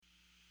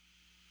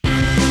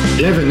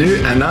Bienvenue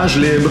à Nage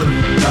Libre.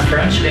 A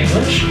French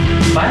English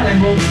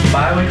bilingual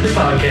bi-weekly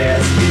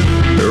podcast.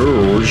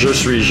 Oh, je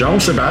suis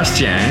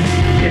Jean-Sébastien.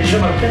 Et je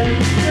m'appelle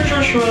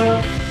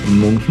Joshua.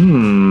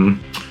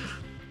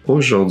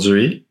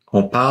 Aujourd'hui,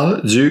 on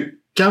parle du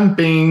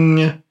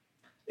camping.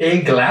 Et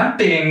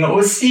glamping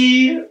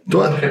aussi.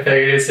 Toi? Mon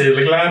préféré, c'est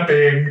le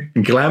glamping.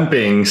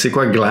 Glamping, c'est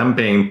quoi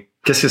glamping?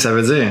 Qu'est-ce que ça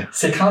veut dire?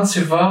 C'est quand tu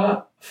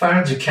vas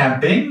faire du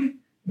camping,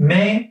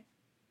 mais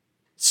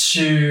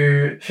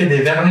tu fais des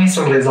vernis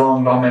sur les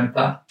ongles en même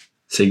temps.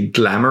 C'est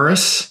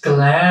glamorous.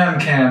 Glam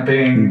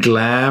camping.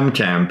 Glam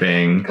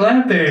camping.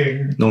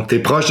 Glamping. Donc, t'es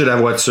proche de la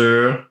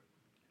voiture,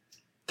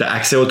 t'as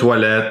accès aux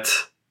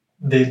toilettes.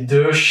 Des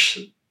douches,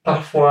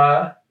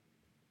 parfois.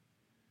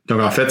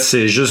 Donc, en fait,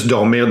 c'est juste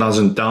dormir dans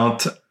une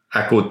tente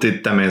à côté de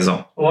ta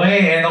maison. Oui,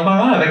 et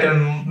normalement avec un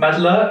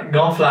matelas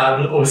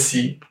gonflable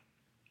aussi.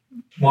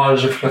 Moi,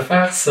 je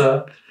préfère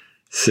ça.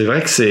 C'est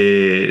vrai que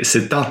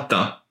c'est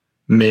tentant.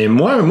 Mais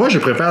moi, je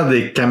préfère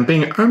des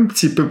campings un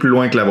petit peu plus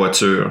loin que la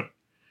voiture.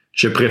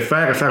 Je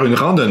préfère faire une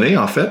randonnée,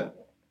 en fait,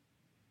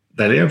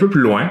 d'aller un peu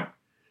plus loin,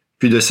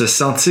 puis de se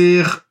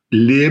sentir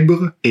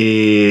libre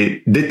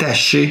et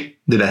détaché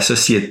de la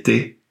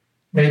société.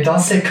 Mais dans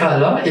ces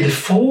cas-là, il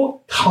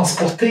faut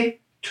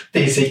transporter tous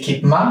tes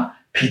équipements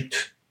puis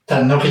toute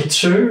ta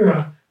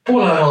nourriture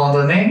pour la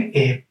randonnée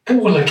et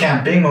pour le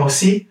camping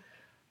aussi.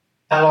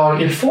 Alors,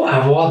 il faut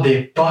avoir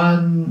des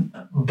bonnes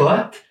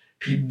bottes,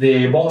 puis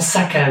des bons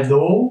sacs à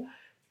dos,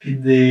 puis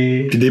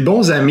des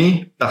bons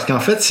amis, parce qu'en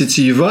fait, si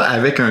tu y vas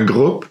avec un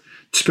groupe,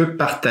 tu peux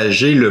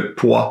partager le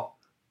poids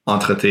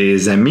entre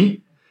tes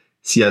amis.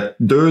 S'il y a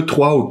 2,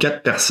 3 ou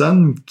 4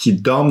 personnes qui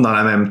dorment dans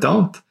la même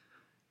tente,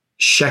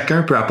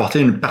 chacun peut apporter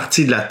une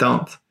partie de la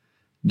tente.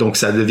 Donc,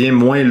 ça devient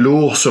moins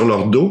lourd sur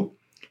leur dos.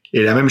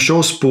 Et la même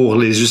chose pour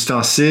les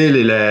ustensiles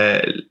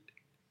et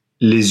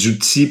les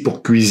outils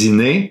pour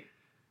cuisiner.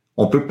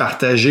 On peut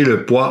partager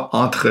le poids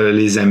entre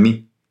les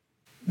amis.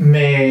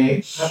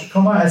 Mais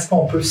comment est-ce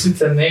qu'on peut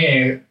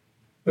soutenir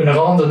une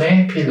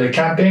randonnée puis le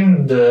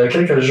camping de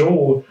quelques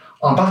jours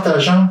en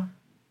partageant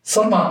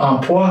seulement un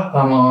poids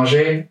à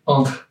manger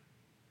entre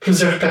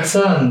plusieurs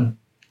personnes?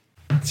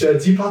 Tu as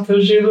dit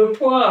partager le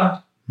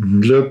poids.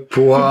 Le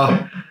poids.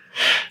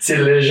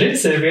 C'est léger,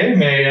 c'est vrai,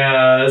 mais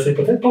c'est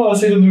peut-être pas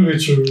assez de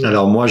nourriture.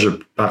 Alors moi, je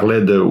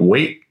parlais de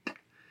weight.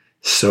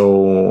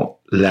 So,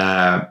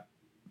 la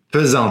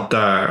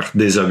pesanteur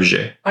des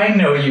objets. I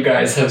know you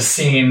guys have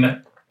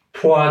seen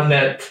poids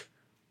net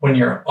when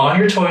you're on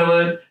your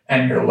toilet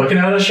and you're looking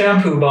at a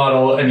shampoo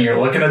bottle and you're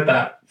looking at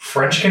that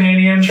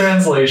French-Canadian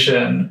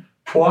translation.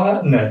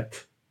 Poids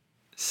net.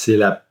 C'est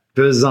la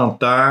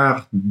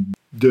pesanteur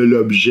de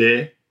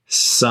l'objet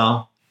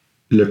sans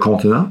le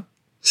contenant.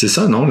 C'est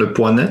ça, non? Le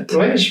poids net?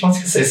 Oui, je pense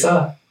que c'est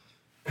ça.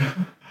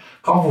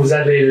 Quand vous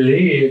allez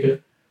lire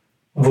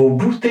vos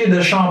bouteilles de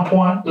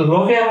shampoing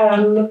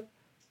L'Oréal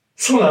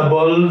sur la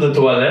bolle de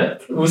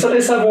toilette, vous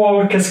allez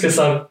savoir qu'est-ce que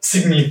ça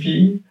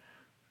signifie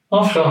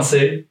en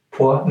français,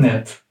 poids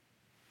net.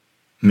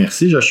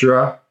 Merci,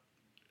 Joshua.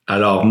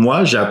 Alors,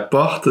 moi,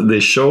 j'apporte des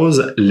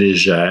choses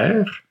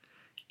légères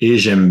et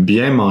j'aime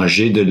bien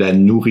manger de la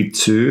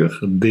nourriture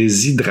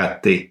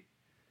déshydratée.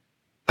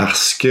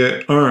 Parce que,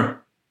 1,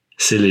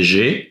 c'est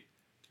léger.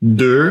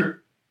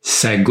 2,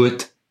 ça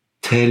goûte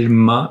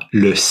tellement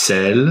le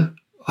sel.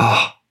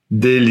 Ah,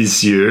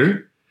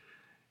 délicieux.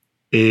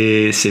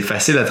 Et c'est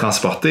facile à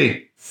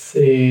transporter.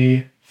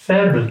 C'est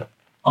faible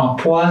en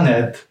poids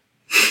net.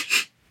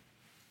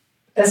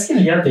 Est-ce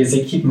qu'il y a des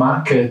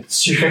équipements que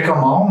tu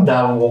recommandes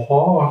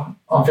d'avoir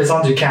en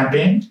faisant du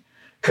camping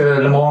que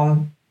le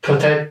monde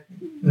peut-être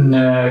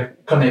ne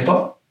connaît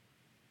pas?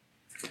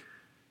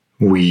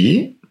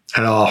 Oui.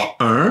 Alors,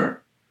 1,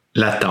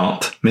 la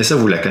tente. Mais ça,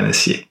 vous la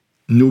connaissiez.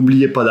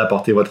 N'oubliez pas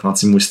d'apporter votre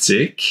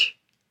anti-moustique,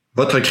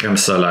 votre crème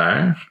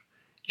solaire.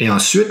 Et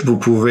ensuite, vous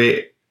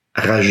pouvez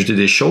rajouter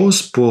des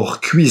choses pour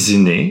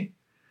cuisiner.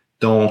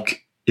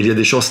 Donc, il y a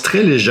des choses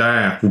très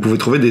légères. Vous pouvez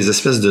trouver des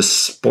espèces de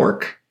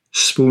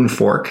spoon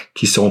fork,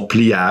 qui sont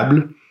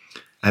pliables,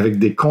 avec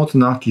des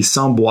contenants qui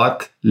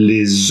s'emboîtent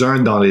les uns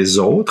dans les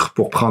autres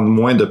pour prendre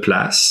moins de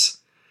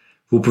place.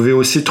 Vous pouvez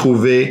aussi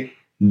trouver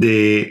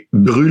des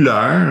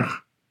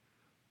brûleurs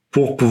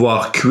pour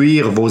pouvoir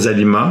cuire vos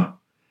aliments.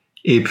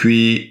 Et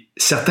puis,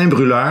 certains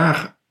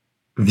brûleurs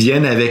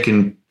viennent avec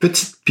une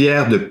petite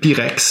pierre de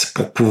Pyrex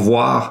pour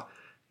pouvoir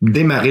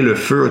démarrer le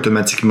feu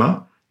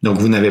automatiquement. Donc,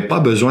 vous n'avez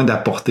pas besoin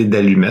d'apporter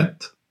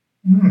d'allumettes.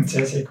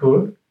 Ça, c'est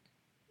cool.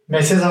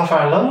 Mais ces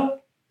affaires-là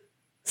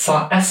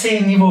sont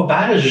assez niveau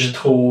beige, je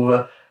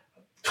trouve.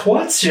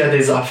 Toi, tu as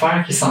des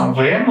affaires qui sont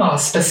vraiment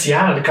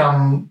spéciales,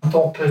 comme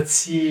ton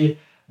petit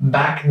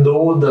bac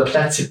d'eau de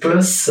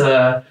platypus,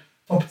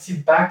 ton petit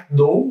bac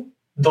d'eau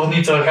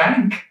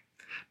d'ornithorynque.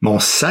 Mon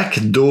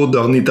sac d'eau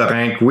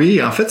d'ornithorynque,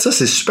 oui. En fait, ça,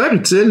 c'est super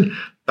utile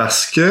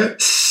parce que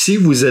si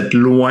vous êtes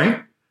loin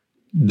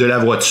de la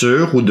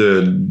voiture ou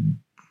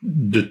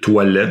de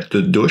toilette,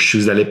 de douche,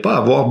 vous n'allez pas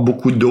avoir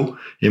beaucoup d'eau.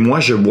 Et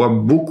moi, je bois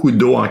beaucoup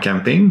d'eau en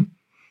camping.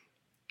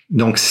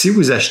 Donc, si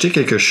vous achetez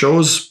quelque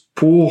chose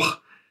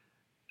pour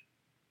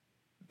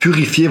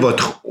purifier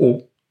votre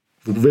eau.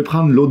 Vous pouvez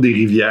prendre l'eau des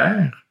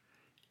rivières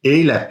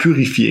et la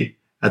purifier.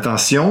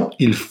 Attention,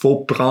 il faut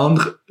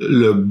prendre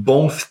le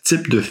bon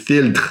type de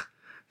filtre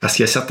parce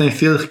qu'il y a certains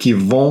filtres qui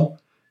vont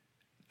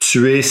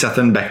tuer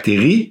certaines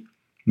bactéries,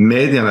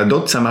 mais il y en a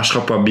d'autres, ça ne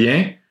marchera pas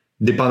bien,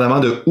 dépendamment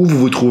de où vous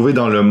vous trouvez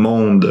dans le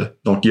monde.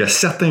 Donc, il y a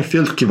certains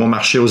filtres qui vont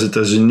marcher aux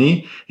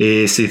États-Unis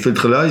et ces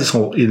filtres-là,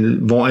 ils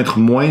vont être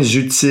moins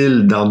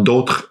utiles dans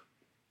d'autres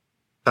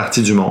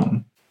parties du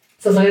monde.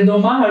 Ça serait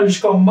dommage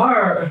qu'on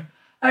meure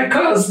à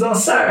cause d'un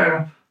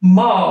cerf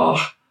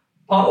mort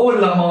en haut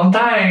de la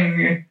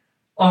montagne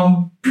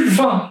en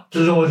buvant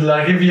de l'eau de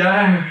la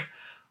rivière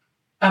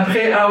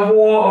après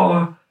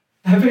avoir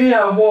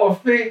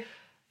fait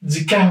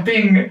du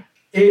camping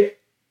et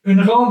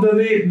une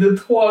randonnée de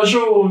 3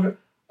 jours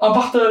en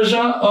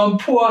partageant un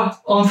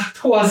poids entre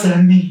 3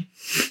 amis.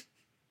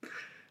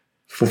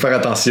 Faut faire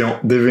attention,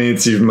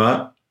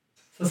 définitivement.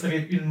 Ça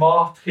serait une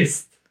mort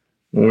triste.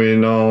 Oui,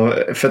 non,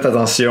 faites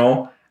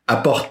attention.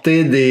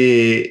 Apportez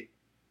des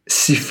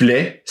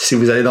sifflets si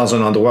vous allez dans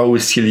un endroit où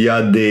il y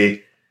a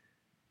des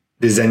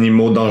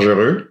animaux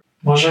dangereux.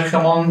 Moi, je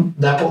recommande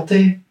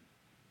d'apporter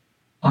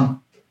un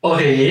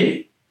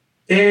oreiller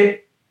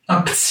et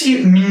un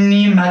petit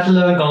mini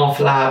matelas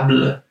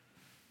gonflable.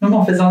 Même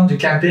en faisant du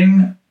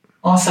camping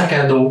en sac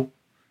à dos,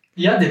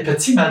 il y a des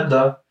petits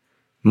matelas.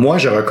 Moi,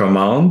 je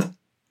recommande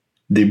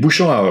des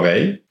bouchons à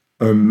oreilles,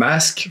 un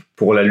masque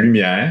pour la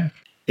lumière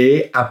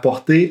et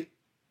apporter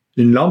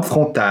une lampe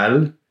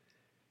frontale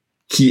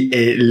qui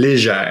est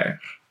légère.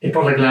 Et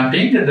pour le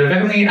glamping, de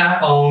vernis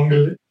à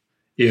ongles.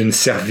 Et une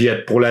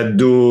serviette pour la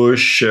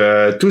douche,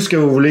 tout ce que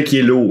vous voulez qui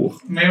est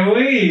lourd. Mais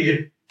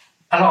oui!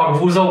 Alors,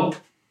 vous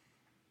autres,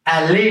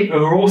 allez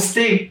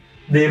roaster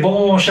des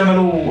bons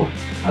chamallows.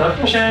 À la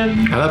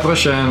prochaine! À la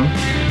prochaine!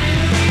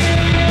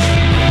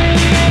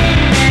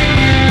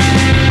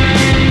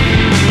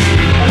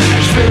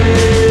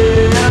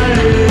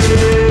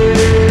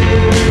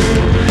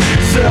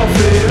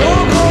 Surfer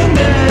au grand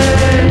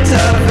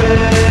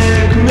delta.